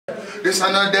This is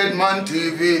not Dead Man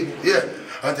TV. Yeah.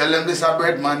 I tell them this is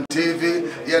BREADMAN TV.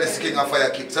 Yeah, this is King of Fire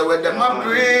Keep. So when them a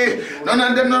pray, none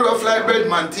of them no rough like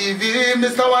BREADMAN TV.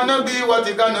 Mr. Wanna be what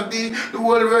you gonna be. The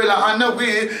whole world are on the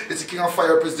way. It's the King of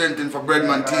Fire presenting for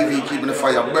BREADMAN TV, keeping the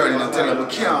fire burning and tell them we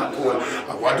can't cool.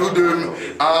 What do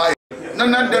them?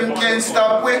 None of them can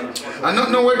stop with. I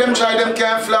don't know where them try, them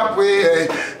can't flop with.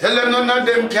 Tell them none of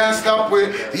them can stop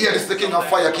with. Yeah, this is the King of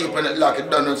Fire keeping it locked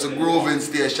down. It's a Groovin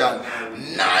station.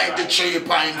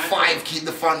 93.5, keep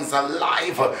the fans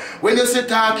alive. When you say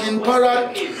talking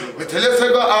parrot, we tell you to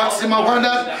go ask him about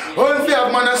that. Or if you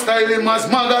have man a style him as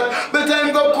maggot, but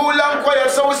then go cool and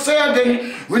quiet, so we say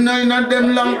again, we know none of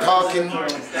them long talking.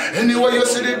 Anyway you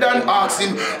see the Dan ask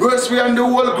him, worse we and the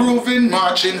whole Groovin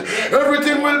marching.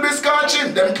 Everything will be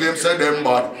scotching. Them claims say them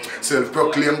bad,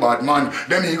 self-proclaimed bad man.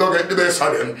 Them he go get the best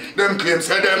of them. Them claims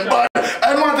say them bad.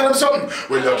 I want to tell them something.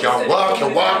 Well you can walk,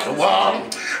 you walk, you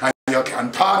walk. You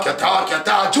can talk, you talk, you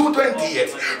talk. 228,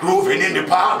 Groovin in the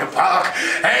park,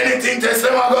 Anything to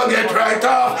them, I go get right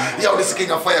off. Yo, this is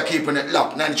King of Fire keeping it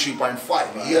locked,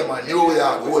 93.5. Yeah, man, New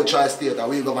York, the whole tri-state, and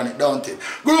we govern it down to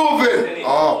Groovin.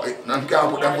 Oh, I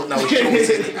can't put them now with shoes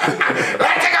in.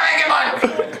 Right, take away,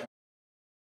 man.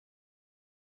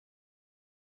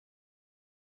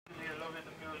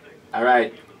 All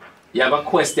right. You have a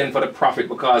question for the Prophet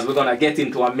because we're going to get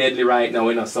into a medley right now,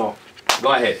 you know, so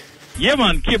go ahead. Yeah,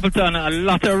 man, Capleton, a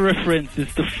lot of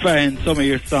references to fire in some of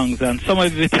your songs, and some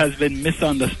of it has been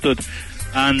misunderstood.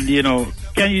 And, you know,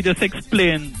 can you just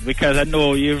explain, because I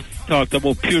know you've talked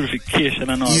about purification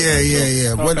and all.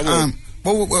 Yeah.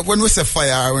 When we say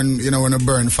fire, when we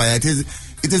burn fire,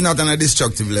 it is not on a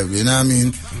destructive level, you know what I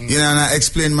mean? You know, and I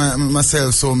explain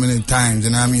myself so many times,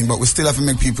 you know what I mean? But we still have to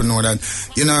make people know that,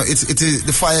 you know,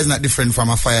 the fire is not different from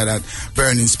a fire that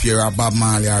Burning Spear or Bob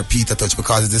Marley or Peter touch,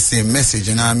 because it's the same message,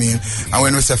 you know what I mean? And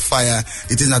when we say fire,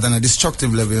 it is not on a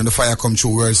destructive level. You know, the fire comes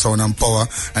through word, sound and power,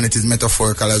 and it is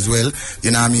metaphorical as well,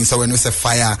 you know what I mean? So when we say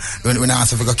fire, when I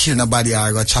ask if we go kill nobody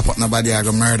or go chop up nobody or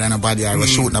go murder nobody or go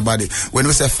shoot nobody, when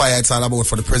we say fire, it's all about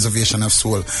for the preservation of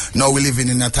soul. Now we're living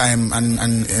in a time and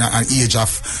an age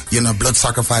of, you know, blood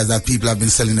sacrifice that people have been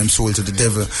selling them soul to the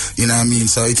devil, you know what I mean?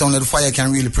 So it's only the fire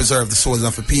can really preserve the souls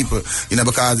of the people, you know,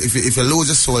 because if you lose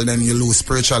your soul, then you lose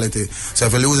spirituality. So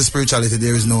if you lose the spirituality,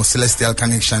 there is no celestial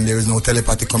connection, there is no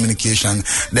telepathic communication,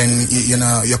 then you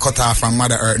know, you're cut off from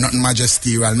Mother Earth, nothing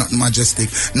magisterial, nothing majestic,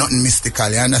 nothing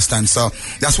mystical, you understand? So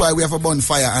that's why we have a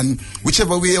bonfire, and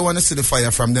whichever way you want to see the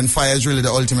fire from, then fire is really the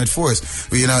ultimate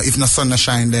force. You know, if no sun no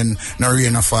shine, then no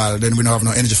rain no fall, then we don't have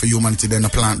no energy for humanity, then the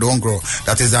plant don't grow.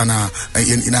 That is on a,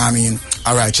 you know what I mean?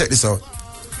 Alright, check this out.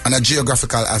 On a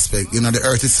geographical aspect, you know, the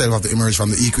earth itself have to emerge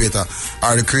from the equator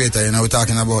or the crater. You know, we're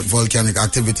talking about volcanic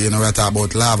activity, you know, we're talking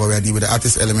about lava, we're dealing with the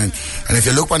hottest element. And if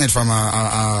you look on it from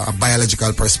a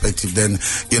biological perspective, then,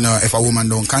 you know, if a woman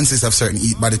don't consist of certain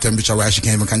body temperature where she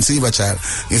can't even conceive a child,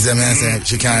 you see me, I say,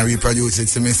 she can't reproduce it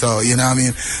to me, so, you know what I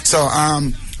mean? So,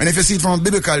 and if you see it from a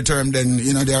biblical term, then,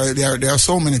 you know, there are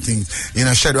so many things. You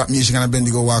know, Shadrach, Meshach, and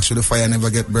Abednego walks through the fire and never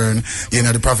get burned. You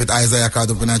know, the prophet Isaiah caught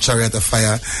up in a chariot of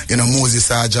fire. You know, Moses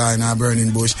saw Jah in a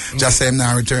burning bush. Just say him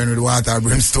now return with water,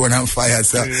 brimstone, and fire.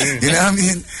 So, you know what I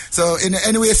mean? So, in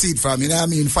any way you see it from, you know what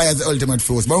I mean? Fire is the ultimate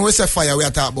force. But when we say fire, we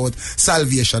are talking about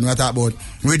salvation, we are talking about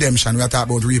redemption, we are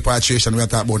talking about repatriation, we are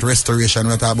talking about restoration,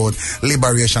 we are talking about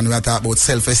liberation, we are talking about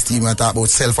self-esteem, we are talking about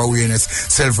self-awareness,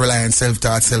 self-reliance,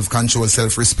 self-thought, self-control,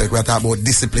 self-respect. We are talking about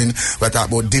discipline, we are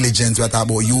talking about diligence, we are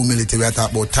talking about humility, we are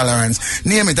talking about tolerance.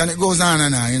 Name it, and it goes on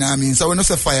and on, you know what I mean? So when we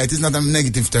say fire, it is not a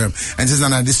negative term, and it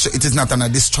is not on a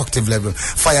destructive level.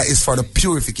 Fire is for the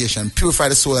purification, purify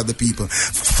the soul of the people.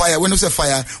 Fire, when we say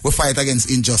fire, we fight against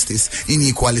injustice,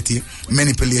 inequality,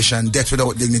 manipulation, death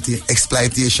without dignity,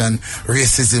 exploitation,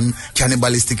 racism,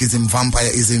 cannibalisticism,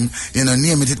 vampirism, you know,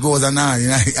 name it, it goes on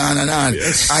and on.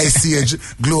 Yes. Ice age,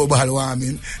 global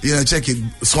warming, you know, check it,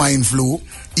 swine flu,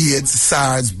 AIDS,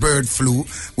 SARS, bird flu,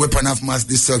 weapon of mass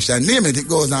destruction, name it, it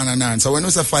goes on and on. So when we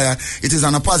say fire, it is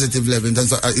on a positive level, it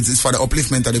is for the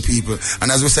upliftment of the people,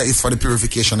 and as we say, it's for the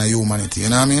purification of humanity, you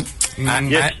know what I mean?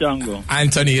 Yes, Shango.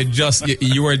 Anthony,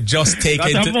 you were just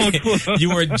taken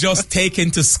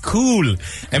to school.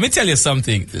 Let me tell you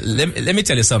something. Let me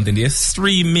tell you something. There's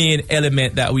three main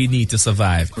elements that we need to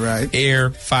survive. Right.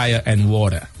 Air, fire, and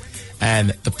water.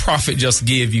 And the prophet just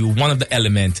gave you one of the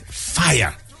elements,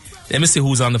 fire. Let me see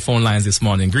who's on the phone lines this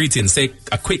morning. Greetings. Say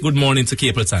a quick good morning to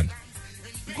Capleton.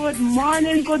 Good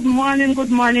morning,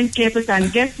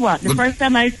 Capleton. Guess what? The first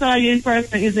time I saw you in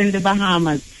person is in the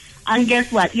Bahamas. And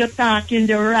guess what? You're talking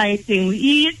the right thing.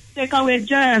 Eat, take away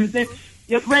germs.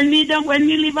 When we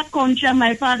leave a country,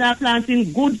 my father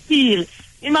planting good field.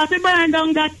 He must burn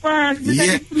down that first because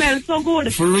it smells so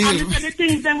good. For real. And the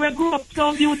things that will grow up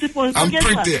so beautiful. So I'm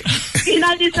pretty. In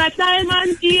this time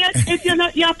and age, if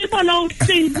you have to follow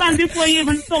things, man, before you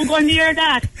even so go near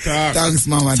that. Thanks,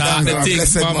 Mama.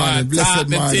 Thanks, Mama. Blessed Mama. Blessed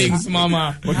Mama. Things,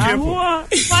 Mama.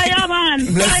 Fire, man.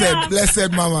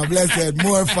 Blessed Mama. Blessed.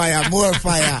 More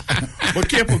fire. But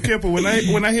careful. When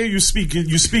I hear you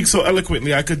speak so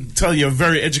eloquently. I could tell you're a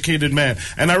very educated man.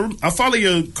 And I follow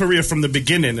your career from the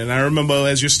beginning. And I remember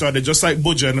as you started, just like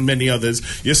Buja and many others,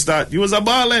 you was a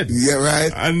ballad. Yeah,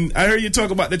 right. And I heard you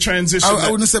talk about the transition.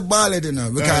 I wouldn't say ballad,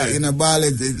 because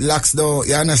ballad it lacks though.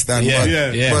 You understand?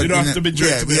 Yeah. But, you don't have to be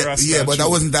drunk to be a Rasta. Yeah, but I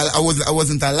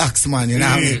wasn't a lax man. You know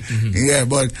what I mean? Yeah,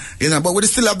 but but we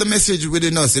still have the message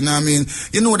within us. You know what I mean?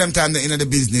 You know them time in the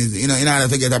business. In order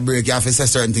to get a break, you have to say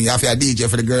certain things. You have to be a DJ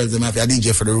for the girls, and you have to be a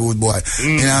DJ for the road boy.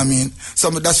 You know what I mean? So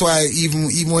that's why even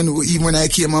when I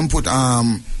came and put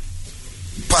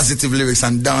positive lyrics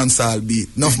and dancehall beat,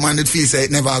 enough man did feel say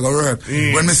it never gonna work.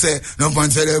 When me say enough man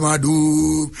say them a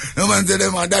do, enough man say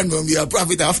them a done gonna be a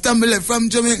prophet. After me left from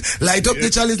Jamaica, light up the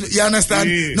chalice. You understand?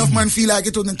 Enough man feel like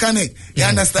it wouldn't connect. You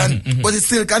understand? But it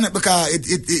still connect because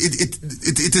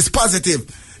it is positive.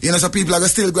 So people are gonna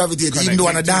still gravitate, even though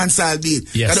on a dancehall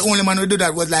beat. Yes. The only man who do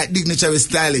that was like dignitary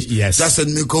stylish. Yes. Just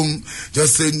send me come.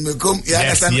 You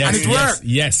understand? And it worked.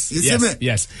 Yes. You see me?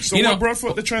 Yes. So what brought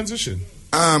forth the transition?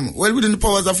 Well, within the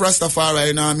powers of Rastafari,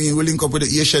 you know what I mean, we link up with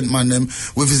the ancient man,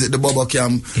 we visit the Bobo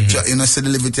camp, see the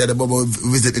liberty of the Bobo,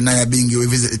 we visit the Nyabingi, we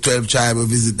visit the 12 tribe, we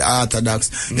visit the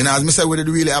Orthodox. As I said, we did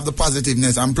really have the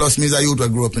positiveness, and plus, me as a youth, I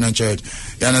grew up in a church.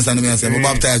 You understand me? I say, I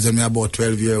baptized when I about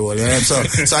 12-year-old. So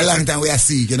a long time we are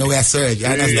seek, we are search, you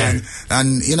understand?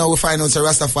 And, we find out that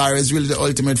Rastafari is really the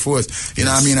ultimate force. You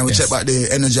know what I mean? And we check out the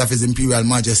energy of His Imperial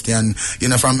Majesty, and,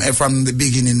 from the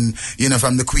beginning,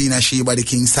 from the Queen of Sheba, the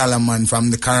King Solomon, from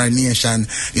the coronation,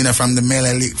 from the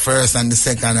Melalith first and the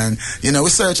second, and we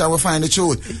search and we find the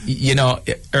truth.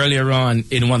 Earlier on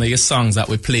in one of your songs that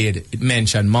we played, it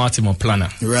mentioned Mortimer Planner.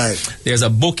 Right. There's a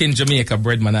book in Jamaica,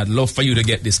 Breadman. I'd love for you to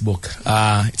get this book.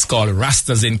 It's called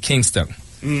Rastas in Kingston.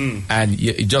 And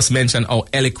you just mentioned how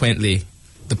eloquently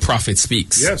the prophet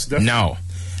speaks. Yes, definitely. Now,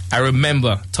 I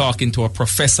remember talking to a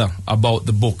professor about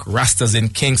the book Rastas in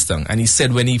Kingston, and he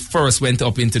said when he first went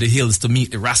up into the hills to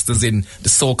meet the Rastas in the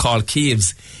so-called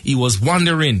caves, he was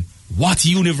wondering what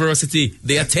university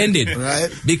they attended. Right.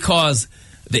 Because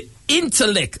the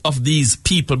intellect of these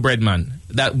people, Breadman,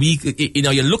 that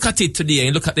you look at it today and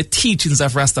you look at the teachings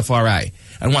of Rastafari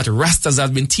and what Rastas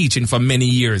have been teaching for many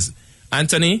years.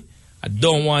 Anthony, I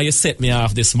don't want you to set me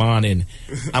off this morning.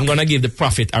 I'm going to give the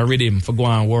prophet a rhythm for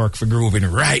going and work for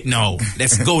Groovin right now.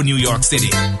 Let's go, New York City.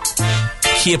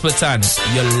 Capleton,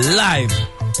 you're live.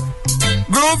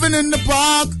 Groovin in the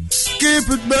park, keep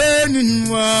it burning,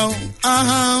 wow.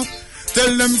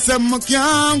 Tell them some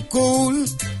can't cool,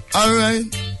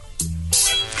 alright.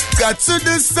 Got to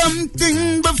do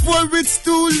something before it's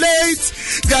too late.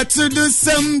 Got to do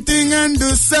something and do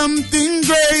something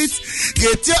great.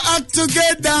 Get your act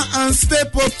together and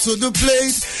step up to the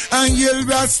plate. And you'll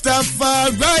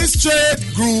Rastafari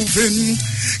straight grooving.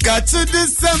 Got to do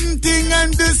something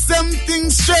and do something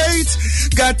straight.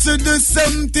 Got to do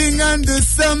something and do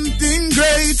something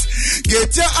great.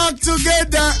 Get your act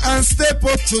together and step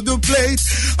up to the plate.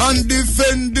 And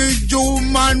defend the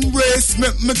human race.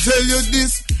 Let me tell you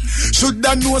this. Should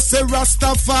I know say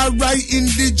Rastafari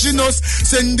indigenous?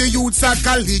 Send the youths a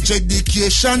college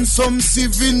education, some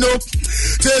saving up.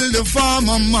 Tell the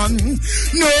farmer man,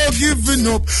 no giving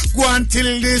up. Go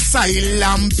until the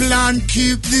asylum plan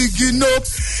keep digging up.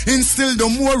 Instill the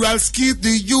morals, keep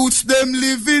the youths them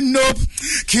living up.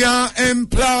 Can't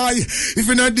employ if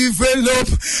you not develop.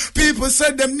 People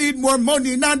say them need more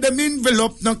money, not them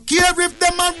envelope. No care if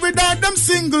them have without them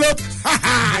single up.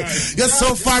 You're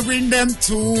suffering them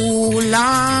too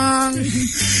long.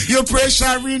 You're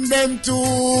pressuring them too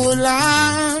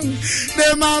long.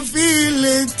 Them are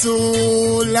feeling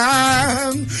too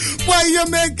long. Why you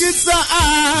make it so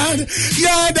hard?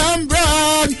 You're damn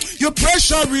broad. You're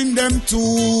pressuring them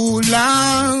too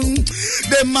long.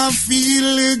 Them are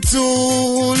feeling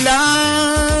too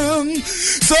long.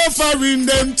 Suffering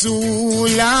them too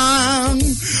long.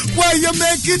 Why you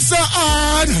make it so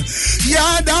hard?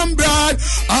 You're damn broad.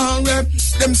 Alright,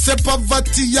 them say say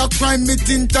poverty a crime, it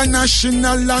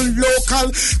international and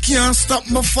local. Can't stop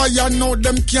my fire, no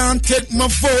them can't take my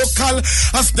vocal.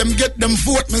 As them get them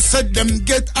vote, me said them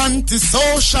get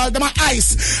antisocial. Them a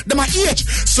ice, them a age,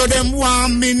 so them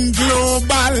warming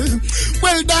global.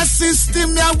 Well, that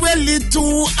system ya well it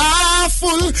too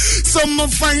awful. Some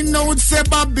find out say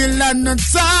Babylon not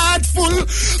thoughtful.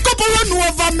 Couple run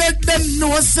over, make them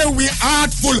know say we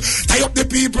artful. Tie up the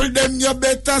people, them you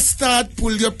better start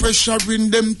pull your pressure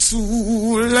in them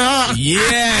too.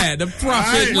 Yeah, the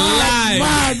prophet live.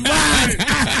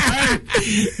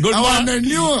 Good morning.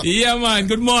 Yeah, man.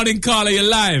 Good morning, caller. You're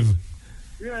live.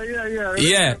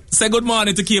 Yeah. Say good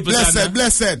morning to Capleton.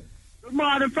 Blessed. Good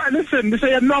morning. Listen, this is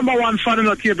your number one fan in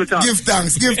the Capleton. Give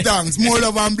thanks. More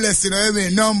love and blessing. You know what I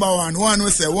mean? Number one. One we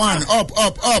say one. Up.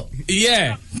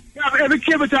 Yeah. Every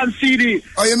Capleton CD.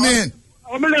 Oh, you mean?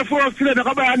 I'm going to for us today.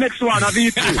 I'll buy the next one. I'll be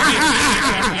it.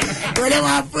 Brother,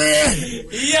 my friend.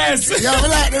 Yes. Yeah, we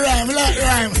like the rhyme.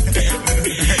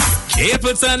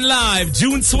 Capleton live,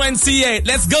 June 28th.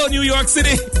 Let's go, New York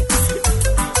City.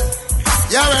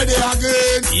 You ready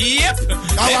again? Yep.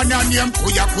 I want your name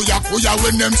Kuya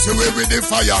when them see we with the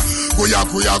fire. Kuya,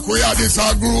 this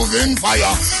a grooving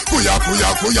fire. Kuya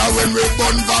when we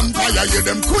burn vampire. You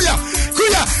them Kuya,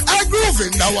 I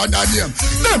grooving that one a name.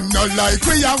 Them not like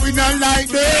Kuya, we not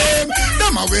like them.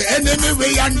 Them are we enemy,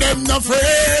 we and them no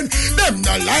friend. Them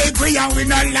not like Kuya, we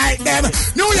not like them.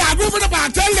 New York grooving the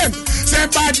park, tell them. Say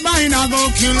bad mind, I go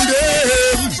kill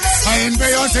them. I ain't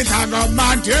pay us, it I go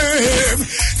mad them.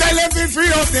 Tell every free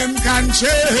of them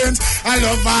conscience. I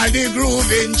love all the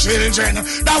grooving children.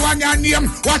 That one your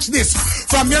name, watch this.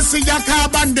 From you see your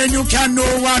carbon, then you can know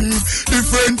one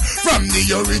different from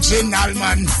the original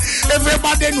man.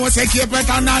 Everybody knows a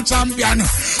Capleton a champion.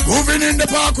 Groovin in the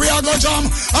park, we are go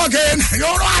jump again. You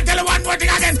know I tell you one more thing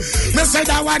again. Me say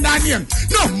that one your name.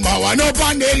 Number one up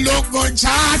on the look good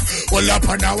chart. Well up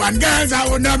on that one girls, I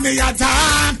would not me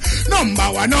attack.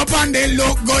 Number one up on the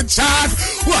look good chart.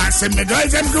 Once see me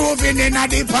girls them grooving in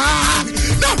the park.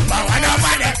 Number one up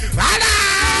on the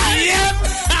Yep.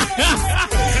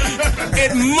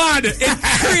 It's mad.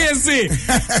 It's crazy.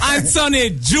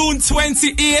 Anthony, June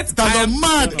 28th.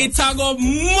 It's a go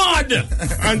mad.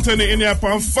 Anthony in here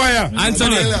on fire.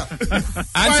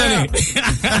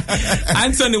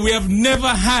 Anthony, we have never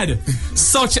had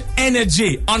such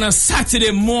energy on a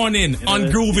Saturday morning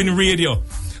on Groovin Radio.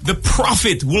 The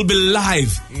prophet will be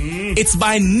live. It's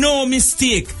by no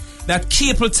mistake that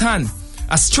Capleton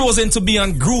has chosen to be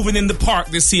on Groovin in the Park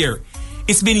this year.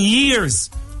 It's been years,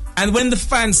 and when the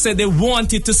fans said they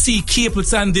wanted to see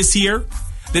Capleton this year,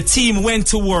 the team went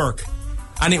to work,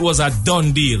 and it was a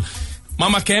done deal.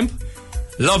 Mama Kemp,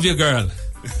 love you, girl.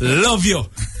 Love you.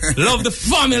 Love the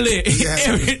family.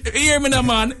 Yeah. Hear me now,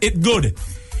 man. It good.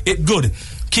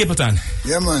 Capleton.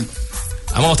 Yeah, man.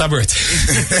 I'm out of breath.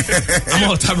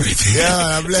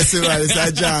 Yeah, bless you, man. It's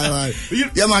a joy, man.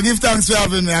 Yeah, man, give thanks for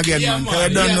having me again, man. Because I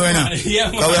don't know,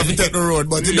 Yeah, we have to take the road.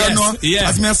 But you don't know,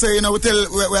 as me I say, you know, we tell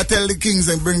the kings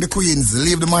and bring the queens,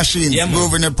 leave the machines,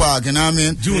 Groovin in the Park, you know what I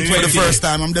mean? June 20th. For the first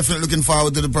time, I'm definitely looking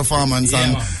forward to the performance.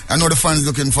 And I know the fans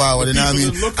looking forward, you know what I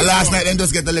mean? Last night, they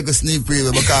just get a little sneak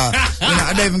preview because, you know,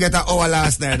 I didn't even get an hour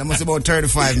last night. I must about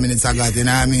 35 minutes I got, you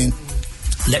know what I mean?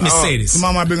 Let me say this.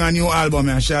 Mama bring a new album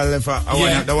and she'll left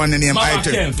the one named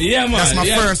iTunes. Yeah, man.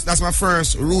 That's my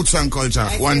first Roots and Culture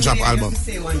one drop album.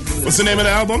 What's the name of the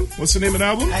album?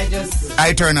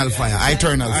 Eternal Fire.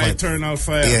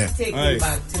 Yeah. Take me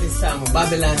back to the song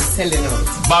Babylon Selling Out.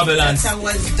 That song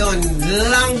was done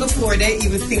long before they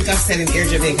even think of selling Air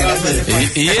Jamaica. That was the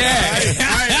first.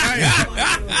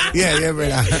 Yeah,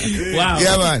 brother. Wow.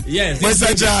 Yeah, man. Yes. But it's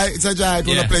a joy. It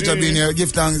was a pleasure being here.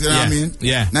 Give thanks, you know what I mean?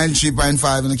 Yeah.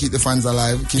 93.5 and keep the fans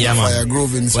alive. Keep the fire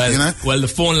grooving, you know? Well, the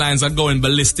phone lines are going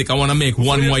ballistic. I want to make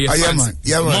one more your fans.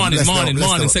 Yeah, man.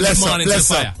 Morning. Say good morning to the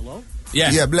fire. Hello?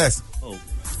 Yeah. Yeah, bless. Oh.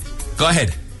 Go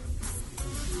ahead,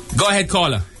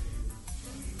 caller.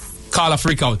 Caller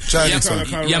freak out.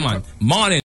 Yeah, man.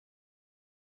 Morning.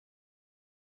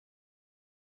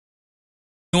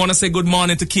 You want to say good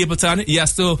morning to Capleton? He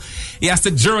has to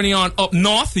journey on up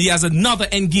north. He has another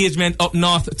engagement up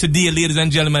north today, ladies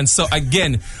and gentlemen. So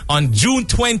again, on June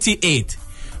 28th,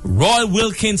 Roy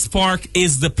Wilkins Park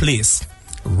is the place.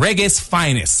 Reggae's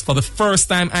finest. For the first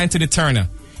time, Anthony Turner.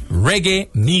 Reggae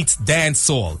meets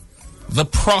dancehall. The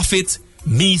prophet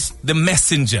meets the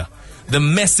messenger. The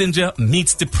messenger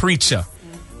meets the preacher.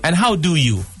 And how do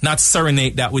you not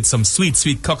serenade that with some sweet,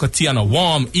 sweet cockatoo on a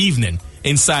warm evening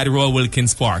inside Roy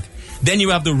Wilkins Park? Then you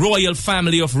have the royal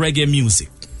family of reggae music.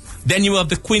 Then you have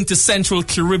the quintessential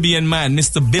Caribbean man,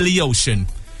 Mr. Billy Ocean,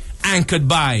 anchored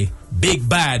by Big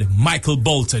Bad Michael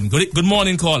Bolton. Good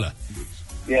morning, caller.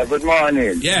 Yeah, good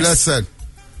morning. Yes. Blessed.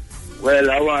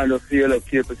 Well, I want to feel up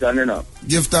Capleton, you know.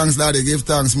 Give thanks, Daddy. Give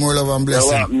thanks. More love and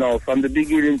blessing. No, from the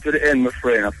beginning to the end, my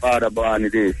friend, a father Barney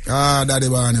this. Daddy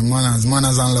Barney. Manners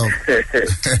and love.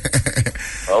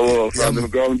 From the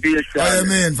foundation. Oh, you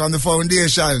mean? From the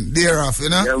foundation. Thereof, you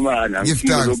know? Yeah, man. And give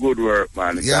keep thanks. the good work,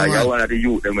 man. Yeah, man. You're one of the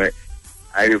youth, man.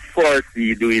 I foresee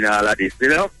you doing all of this, you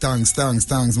know? Thanks, manners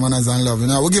and love. You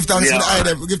know, we give thanks to the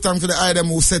item. We give thanks to the item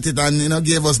who set it and, you know,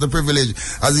 gave us the privilege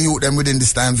as a youth them within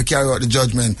this time to carry out the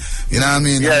judgment. You know what I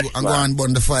mean? Yes, and go and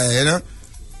burn the fire, you know?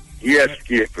 Yes,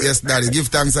 Kip. Yes, Daddy. Give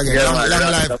thanks again. Yeah, long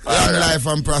life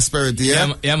and prosperity,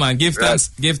 yeah? Yeah, man. Give thanks,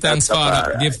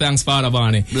 Father. Give thanks, Father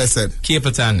Barney. Blessed.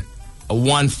 Capleton,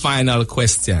 one final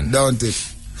question. Don't it?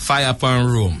 Fire upon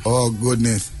room. Oh,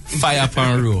 goodness. Fire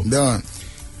upon room. Don't.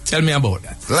 Tell me about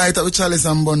that. Light up the chalice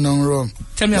and burn down room.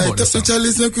 Tell me about that. Light up the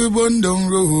chalice and we burn down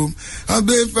room. I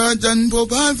play for John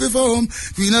Pope and for home.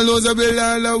 Queen of Loza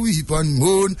Bella weep and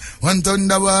moan. One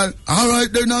thunderball.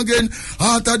 Alright then again.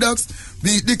 Orthodox.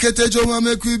 Beat the kettle drum and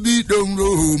make we beat down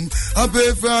room. I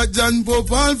play for John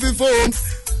Pope and for home.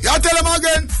 Yeah, tell them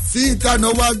again. See it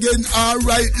now again.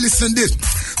 Alright, listen this.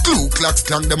 Ku Klux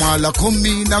Klan, them all a come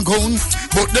in and gone.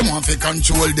 But them want to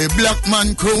control the black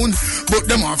man crown. But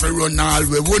them want to run all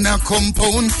we wanna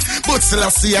compound. But still I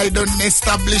see I don't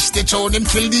establish the throne. Him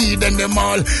kill the then them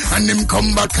all and him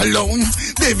come back alone.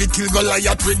 David kill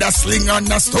Goliath with a sling and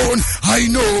a stone. I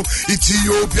know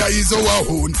Ethiopia is our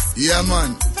own. Yeah,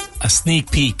 man. A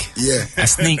sneak peek. Yeah. A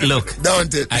sneak look.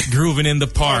 Don't it? At Groovin In The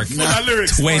Park.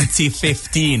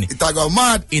 2015. It a go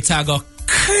mad. It a go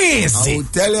crazy. I will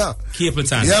tell you.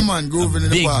 Capleton. Yeah, man. Groovin In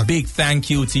The Park. Big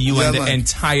thank you to you and the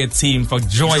entire team for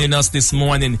joining us this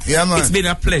morning. Yeah, man. It's been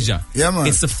a pleasure. Yeah, man.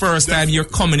 It's the first time you're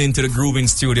coming into the Groovin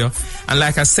studio. And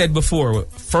like I said before,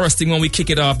 first thing when we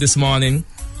kick it off this morning,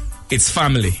 it's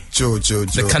family. True.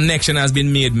 The connection has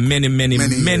been made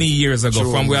many years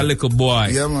ago from we are a little boy.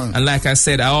 Yeah, man. And like I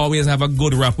said, I always have a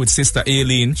good rap with Sister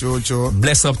Aileen. True.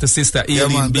 Bless up to Sister Aileen. Yeah,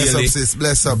 man. Bless Bailey. up, sis.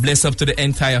 Bless up. Bless up to the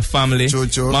entire family.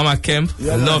 True. Mama Kemp,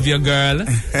 love your girl.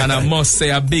 And I must say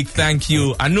a big thank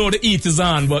you. I know the heat is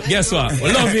on, but guess what?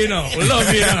 We love you now. We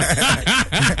love you now.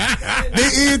 The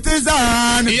heat is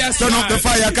on. Yes, turn up the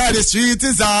fire cause the street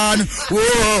is on.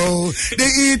 Whoa. The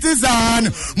heat is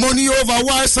on. Money over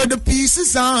war so the peace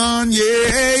is on.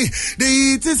 Yeah. The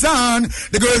heat is on.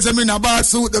 The girls are in a bath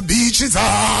suit. The beach is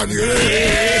on.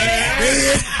 Yeah.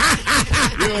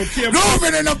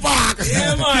 Groovin In The Park.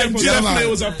 Yeah, man. It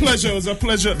was a pleasure. It was a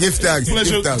pleasure. Give thanks.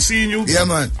 Pleasure seeing you. Yeah,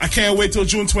 man. I can't wait till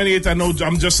June 28th. I know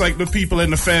I'm just like the people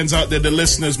and the fans out there, the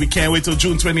listeners. We can't wait till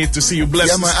June 28th to see you. Bless.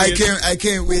 Yeah, man. I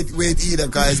can't wait either,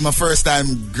 cause it's my first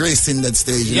time gracing that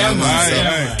stage. You know, man.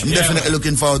 So I'm definitely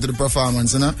looking forward to the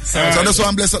performance, you know. So that's why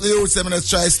I'm blessed up the youth. I'm gonna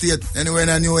try state anywhere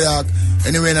in New York,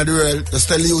 anywhere in the world. Just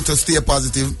tell you to stay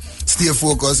positive, stay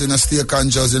focused, you know, stay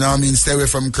conscious, you know what I mean? Stay away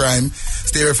from crime,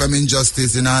 stay away from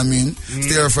injustice, you know what I mean?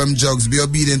 Stay away from drugs, be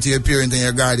obedient to your parent and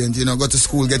your guardian, you know, go to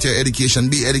school, get your education,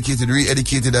 be educated,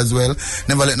 re-educated as well.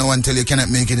 Never let no one tell you cannot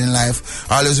make it in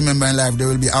life. Always remember in life there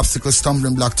will be obstacles,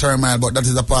 stumbling block, turmoil, but that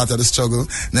is a part of the struggle.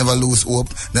 Never lose hope,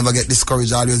 never get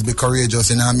discouraged, always be courageous,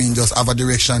 you know what I mean? Just have a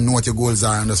direction, know what your goals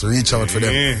are, and just reach out for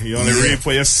them. Yeah, you only read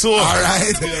for your soul.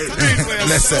 Alright.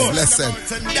 Blessed.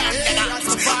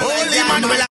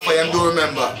 I do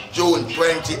remember June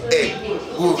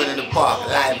 28th, Groovin In The Park,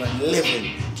 live and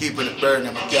living, keeping it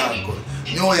burning, I can't go.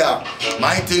 New York,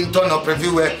 my thing turn up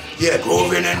everywhere. Yeah,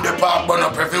 Groovin In The Park burn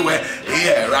up everywhere.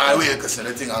 Yeah, Roy Wilkins and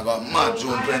the thing I got mad.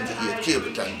 June 28th,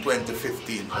 Capleton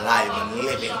 2015, live and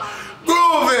living.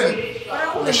 Groovin!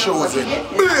 The show's in.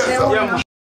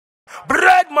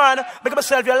 Breadman, make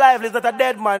myself your life is not a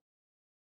dead man.